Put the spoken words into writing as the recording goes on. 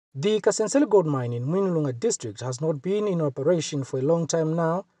The Kasenseli Gold Mine in Mwinilunga district has not been in operation for a long time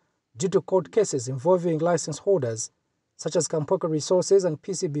now due to court cases involving license holders such as Kampoka Resources and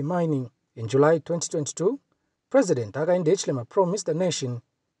PCB Mining. In July 2022, President Hakainde Hichilema promised the nation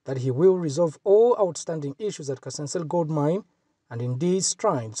that he will resolve all outstanding issues at Kasenseli Gold Mine, and indeed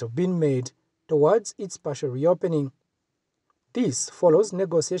strides have been made towards its partial reopening. This follows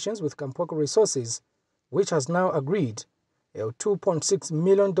negotiations with Kampoka Resources, which has now agreed a $2.6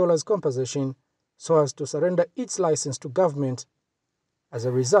 million compensation so as to surrender its license to government. As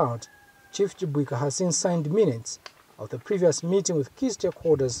a result, Chief Jibwika has since signed minutes of the previous meeting with key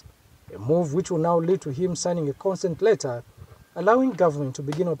stakeholders, a move which will now lead to him signing a consent letter allowing government to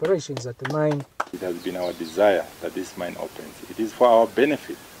begin operations at the mine. It has been our desire that this mine opens. It is for our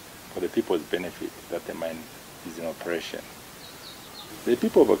benefit, for the people's benefit, that the mine is in operation. The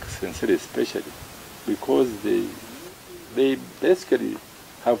people of Kasenseli especially, because they basically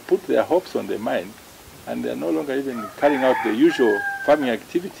have put their hopes on the mine and they are no longer even carrying out the usual farming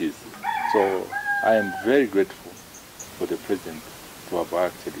activities. So I am very grateful for the President to have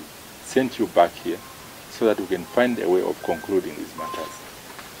actually sent you back here so that we can find a way of concluding these matters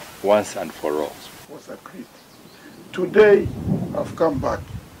once and for all. Was agreed. Today I've come back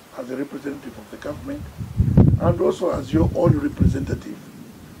as a representative of the government and also as your own representative,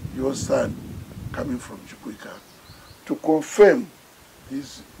 your son coming from Jibwika, to confirm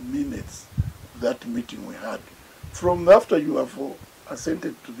these minutes, that meeting we had. From after you have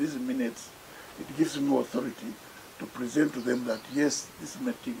assented to these minutes, it gives me authority to present to them that yes, this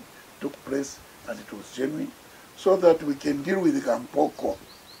meeting took place and it was genuine, so that we can deal with the Kampoka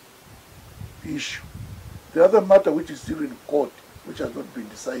issue. The other matter which is still in court, which has not been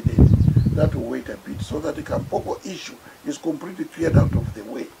decided, that will wait a bit, so that the Kampoka issue is completely cleared out of the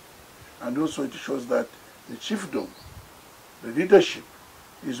way. And also it shows that the chiefdom, the leadership,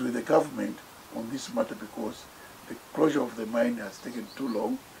 is with the government on this matter because the closure of the mine has taken too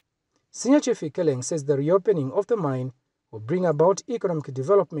long. Senior Chief Ikeleng says the reopening of the mine will bring about economic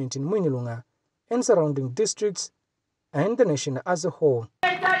development in Mwinilunga and surrounding districts and the nation as a whole.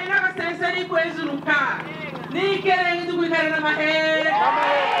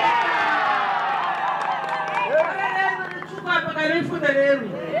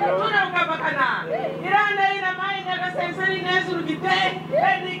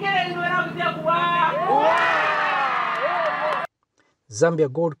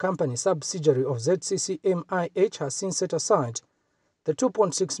 Zambia Gold Company, subsidiary of ZCCMIH, has since set aside the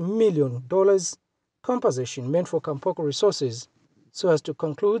 $2.6 million compensation meant for Kampoka Resources so as to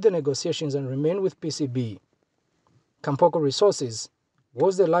conclude the negotiations and remain with PCB. Kampoka Resources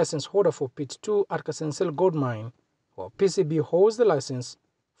was the license holder for Pit 2 at Kasenseli Gold Mine, while PCB holds the license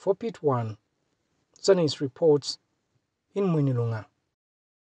for Pit 1. Sunnis reports in Mwinilunga.